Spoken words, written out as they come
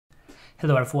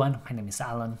Hello everyone, my name is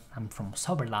Alan, I'm from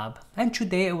Sauber-Lab, and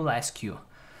today I will ask you,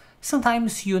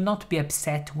 sometimes you not be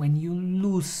upset when you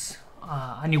lose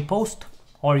a new post,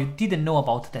 or you didn't know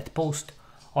about that post,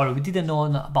 or you didn't know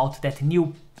about that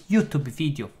new YouTube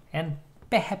video, and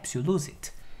perhaps you lose it.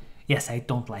 Yes, I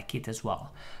don't like it as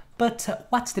well. But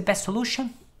what's the best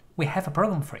solution? We have a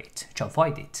program for it, to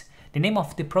avoid it. The name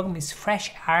of the program is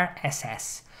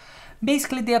FreshRSS.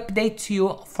 Basically, they update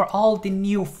you for all the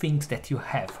new things that you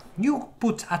have. You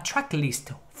put a track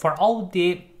list for all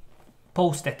the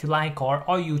posts that you like or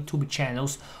all YouTube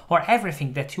channels or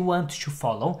everything that you want to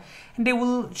follow, and they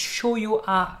will show you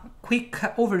a quick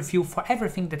overview for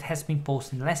everything that has been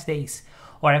posted in the last days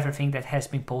or everything that has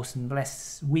been posted in the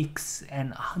last weeks,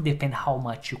 and depend how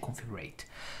much you configure it.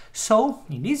 So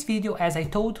in this video, as I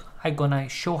told, I'm gonna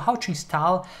show how to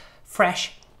install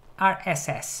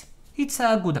FreshRSS. It's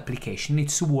a good application,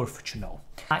 it's worth to know.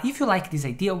 If you like this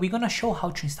idea, we're gonna show how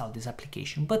to install this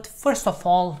application. But first of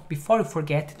all, before you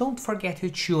forget, don't forget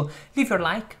to leave your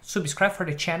like, subscribe for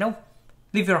the channel,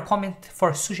 leave your comment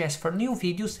for suggestions for new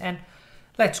videos, and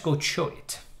let's go to show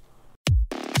it.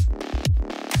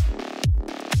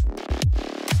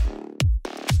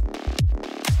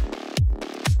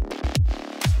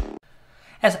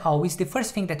 As always, the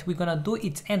first thing that we're gonna do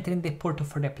is enter in the portal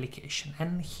for the application,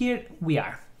 and here we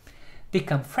are. They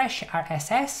come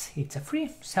FreshRSS, it's a free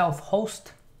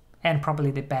self-host and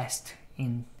probably the best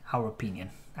in our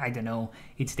opinion. I don't know,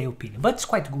 it's the opinion, but it's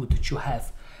quite good to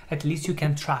have. At least you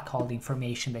can track all the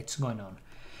information that's going on.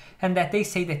 And that they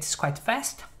say that it's quite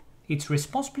fast, it's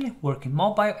responsibly working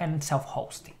mobile and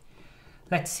self-hosting.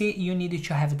 Let's see, you need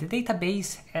to have the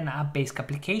database and a basic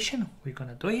application. We're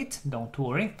gonna do it, don't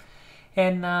worry.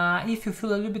 And if you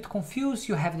feel a little bit confused,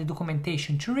 you have the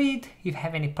documentation to read. If you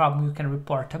have any problem, you can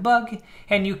report a bug,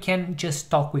 and you can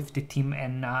just talk with the team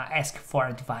and ask for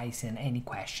advice and any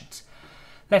questions.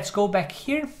 Let's go back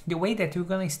here. The way that we're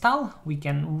gonna install, we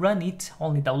can run it,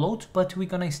 only download, but we're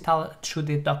gonna install it through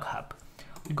the Docker Hub.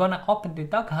 We're gonna open the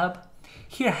Docker Hub.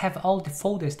 Here have all the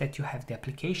folders that you have the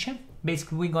application.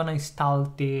 Basically, we're gonna install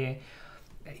the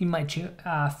image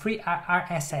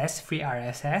FreshRSS,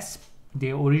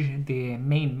 the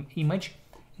main image,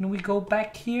 and we go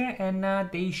back here, and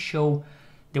they show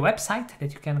the website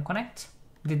that you can connect,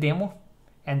 the demo,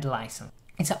 and the license.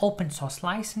 It's an open source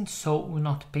license, so we'll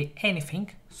not pay anything,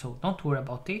 so don't worry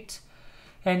about it.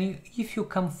 And if you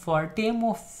come for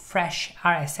demo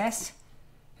FreshRSS,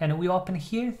 and we open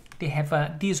here, they have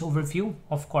this overview.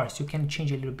 Of course, you can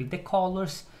change a little bit the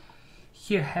colors.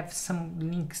 Here have some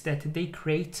links that they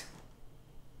create.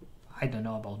 I don't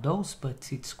know about those,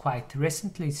 but it's quite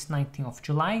recently, it's 19th of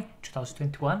July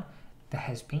 2021, that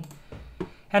has been.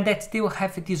 And that they will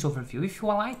have this overview. If you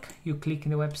like, you click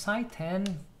in the website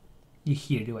and you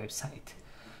hear the website.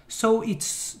 So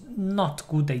it's not a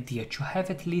good idea to have,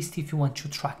 at least if you want to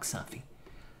track something.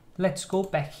 Let's go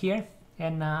back here,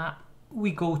 and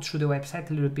we go through the website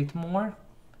a little bit more,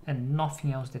 and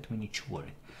nothing else that we need to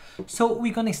worry. So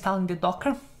we're gonna install in the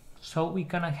Docker. So we're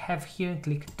gonna have here,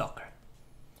 click Docker.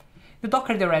 The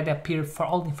Docker, they already appear for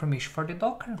all the information for the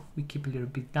Docker. We keep a little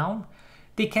bit down.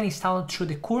 They can install it through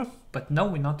the curl, but no,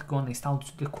 we're not going to install it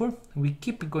through the curl. We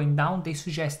keep going down. They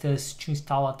suggest us to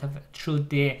install it through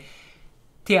the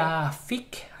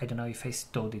TAFIC. I don't know if I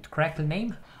told it correctly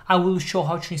name. I will show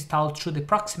how to install through the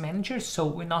proxy manager, so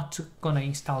we're not going to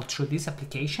install through this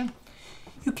application.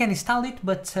 You can install it,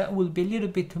 but it will be a little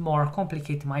bit more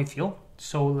complicated in my view.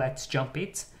 So let's jump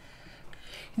it.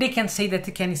 They can say that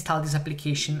you can install this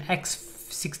application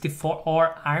x64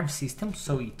 or ARM system,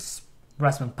 so it's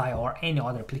Raspberry Pi or any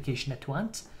other application that you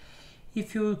want.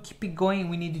 If you keep it going,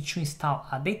 we need to install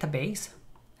a database,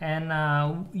 and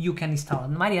you can install a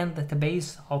Mariana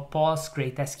database or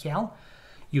PostgreSQL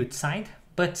outside,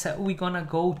 but we're gonna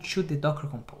go to the Docker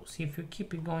Compose. If you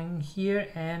keep it going here,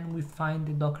 and we find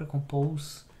the Docker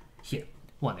Compose here,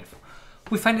 wonderful.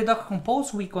 We find the Docker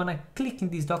Compose, we're gonna click in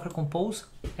this Docker Compose,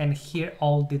 and here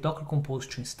all the Docker Compose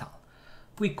to install.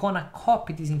 We're gonna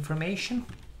copy this information,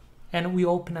 and we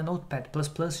open a Notepad++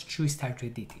 to start to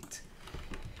edit it.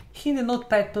 Here in the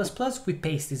Notepad++, we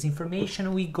paste this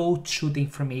information, we go through the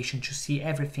information to see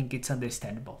everything it's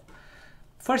understandable.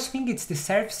 First thing, it's the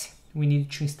service. We need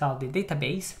to install the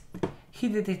database. Here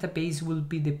the database will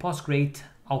be the Postgres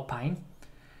Alpine.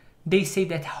 They say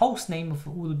that host name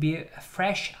will be a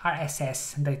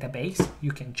FreshRSS database.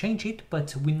 You can change it,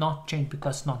 but we not change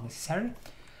because it's not necessary.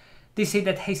 They say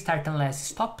that restart unless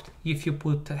stopped. If you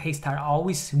put restart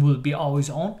always, it will be always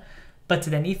on. But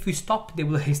then if you stop, they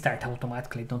will restart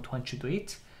automatically. Don't want to do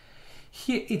it.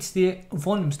 Here it's the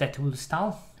volumes that we'll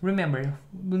install. Remember,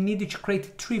 we'll need to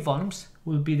create 3 volumes.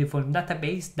 Will be the volume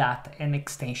database, data, and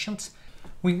extensions.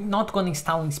 We're not going to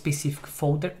install in a specific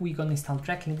folder. We're going to install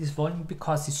directly this volume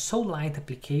because it's so light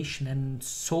application and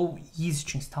so easy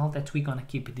to install that we're going to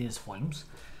keep these volumes.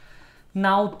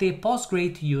 Now the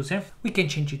Postgre user, we can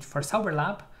change it for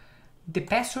Sauber-Lab. The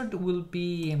password will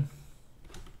be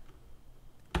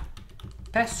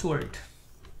password,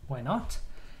 why not?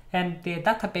 And the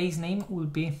database name will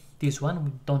be this one.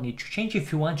 We don't need to change.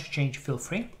 If you want to change, feel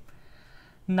free.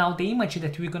 Now the image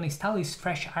that we're going to install is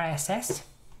FreshRSS,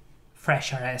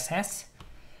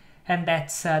 and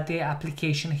that's the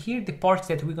application here. The port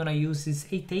that we're going to use is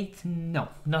 88. No,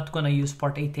 not going to use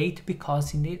port 88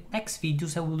 because in the next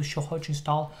videos I will show how to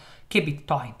install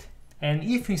kbittorrent. And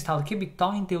if you install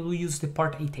kbittorrent, they will use the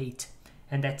port 88.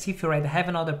 And that's if you already have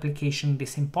another application in the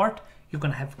same port, you're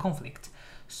going to have conflict.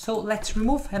 So let's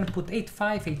remove and put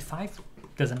 8585.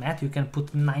 Doesn't matter, you can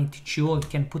put 92 or you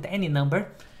can put any number,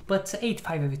 but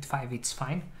 8585 it's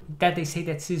fine. That they say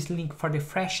that is link for the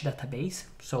fresh database,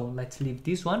 so let's leave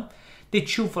this one. The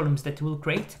 2 volumes that we'll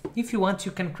create. If you want,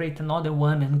 you can create another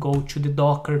one and go to the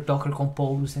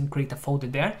docker-compose and create a folder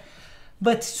there.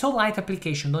 But so light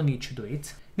application, don't need to do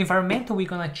it. The environmental, we're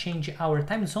gonna change our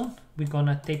time zone. We're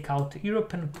gonna take out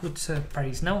Europe and put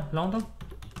Paris now, London.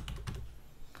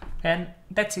 And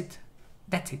that's it.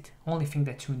 That's it. Only thing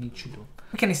that you need to do.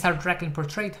 We can start directly in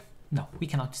Portrait. No, we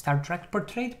cannot start directly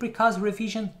Portrait because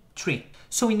revision 3.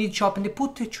 So we need to open the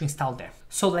put to install there.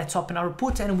 So let's open our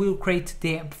put and we'll create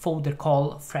the folder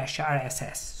called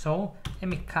FreshRSS. So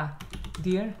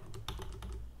mkdir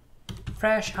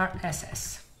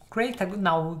FreshRSS. Great.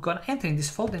 Now we're gonna enter in this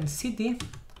folder and cd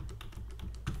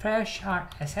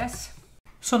FreshRSS.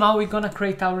 So now we're gonna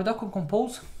create our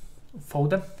docker-compose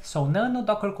folder. So nano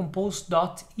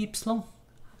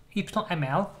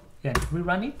docker-compose.yml, and we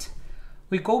run it.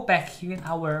 We go back here in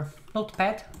our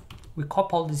notepad, we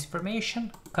copy all this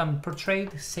information, come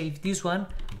Portrait, save this one,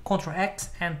 Ctrl X,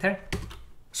 enter.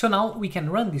 So now we can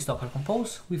run this docker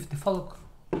compose with the following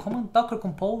command: docker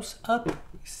compose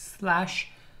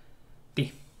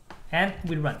up/d, and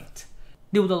we run it.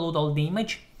 They will download all the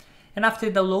image, and after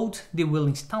download they will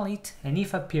install it, and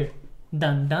if appear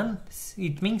done,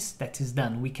 it means that it's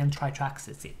done. We can try to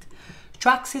access it. To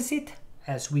access it,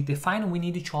 as we define, we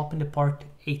need to open the port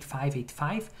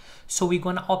 8585. So we're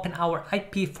gonna open our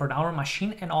IP for our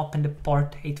machine and open the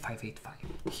port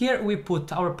 8585. Here we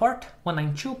put our port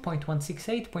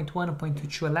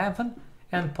 192.168.1.2211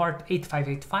 and port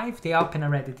 8585. They open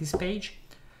already this page.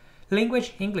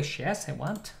 Language, English, yes, I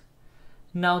want.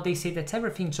 Now they say that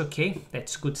everything's okay,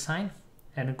 that's a good sign,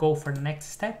 and go for the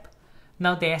next step.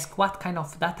 Now they ask what kind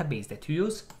of database that you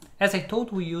use. As I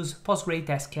told, we use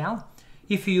PostgreSQL.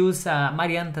 If you use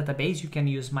Marianne database, you can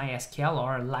use MySQL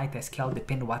or LightSQL,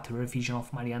 depending what revision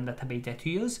of Marianne database that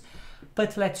you use.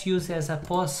 But let's use as a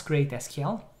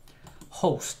PostgreSQL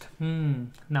host.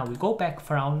 Now we go back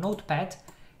for our notepad,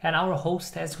 and our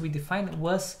host, as we defined,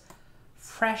 was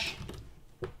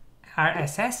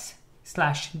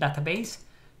FreshRSS/database.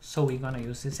 So we're gonna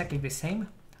use exactly the same.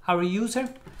 Our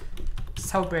user,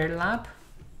 Sauber-Lab.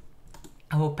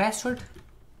 Our password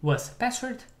was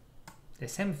password, the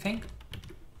same thing.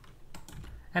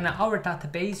 And our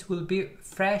database will be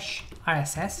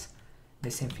FreshRSS,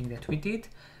 the same thing that we did.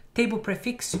 Table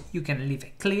prefix, you can leave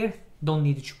it clear, don't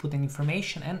need to put any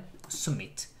information, and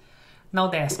submit. Now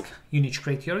they ask, you need to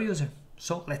create your user.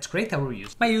 So let's create our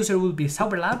user. My user will be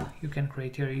Sauber-Lab. You can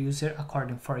create your user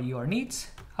according for your needs.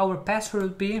 Our password will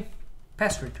be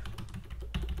password.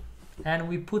 And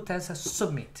we put as a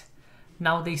submit.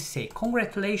 Now they say,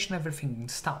 congratulations, everything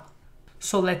installed.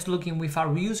 So let's log in with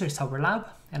our user Sauber-Lab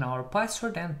and our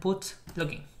password and put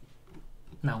login.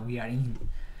 Now we are in.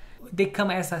 They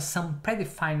come as some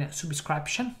predefined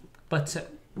subscription, but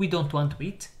we don't want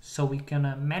it, so we can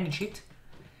manage it.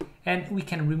 And we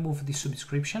can remove the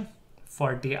subscription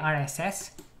for the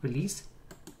RSS release.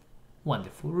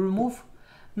 Wonderful, remove.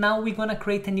 Now we're gonna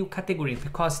create a new category,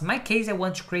 because in my case I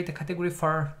want to create a category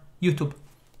for YouTube.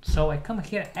 So I come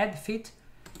here, add feed,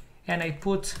 and I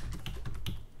put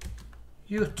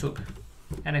YouTube,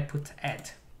 and I put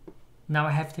add. Now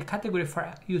I have the category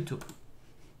for YouTube.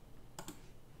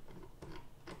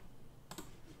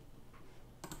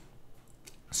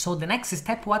 So the next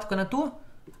step, what I'm gonna do,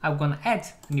 I'm gonna add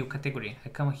a new category. I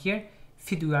come here,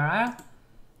 feed URL,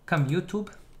 come YouTube.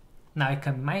 Now I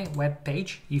come my web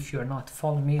page. If you're not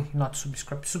following me, not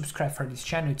subscribe for this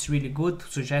channel. It's really good to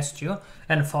suggest you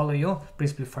and follow you,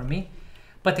 principally for me.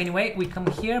 But anyway, we come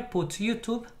here, put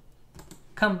YouTube,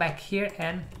 come back here,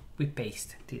 and we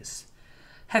paste this.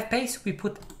 Have paste, we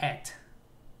put add.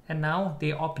 and now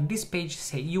they open this page,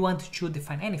 say you want to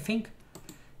define anything,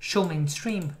 show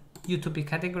mainstream, YouTube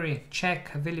category,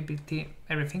 check availability,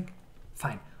 everything,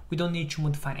 fine. We don't need to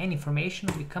modify any information.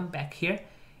 We come back here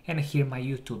and here my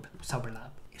YouTube,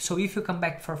 Sauber-Lab. So if you come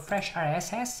back for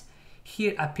FreshRSS,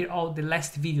 here appear all the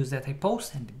last videos that I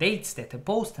post and the dates that I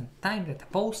post and time that I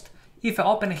post. If I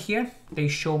open here, they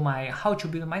show my how to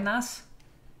build my NAS.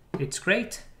 It's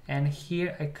great. And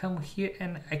here I come here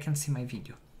and I can see my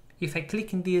video. If I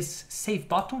click in this save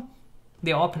button,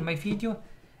 they open my video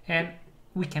and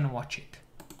we can watch it.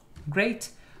 Great.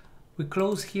 We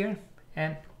close here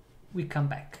and we come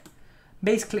back.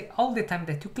 Basically all the time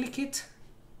that you click it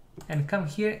and come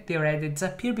here, they already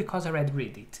disappear because I already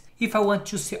read it. If I want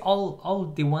to see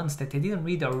all the ones that I didn't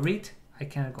read or read, I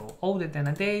can go older than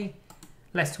a day,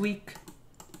 last week,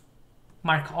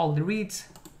 mark all the reads,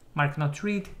 mark not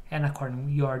read, and according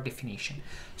to your definition.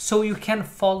 So you can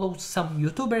follow some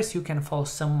YouTubers, you can follow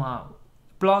some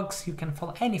blogs, you can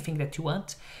follow anything that you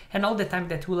want, and all the time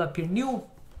that will appear new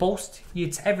post,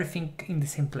 it's everything in the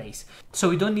same place.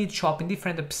 So you don't need to open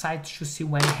different websites to see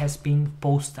when it has been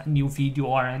posted a new video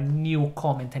or a new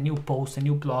comment, a new post, a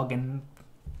new blog, and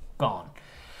gone.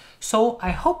 So I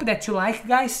hope that you like,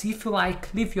 guys. If you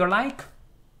like, leave your like,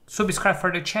 subscribe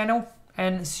for the channel,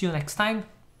 and see you next time.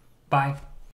 Bye.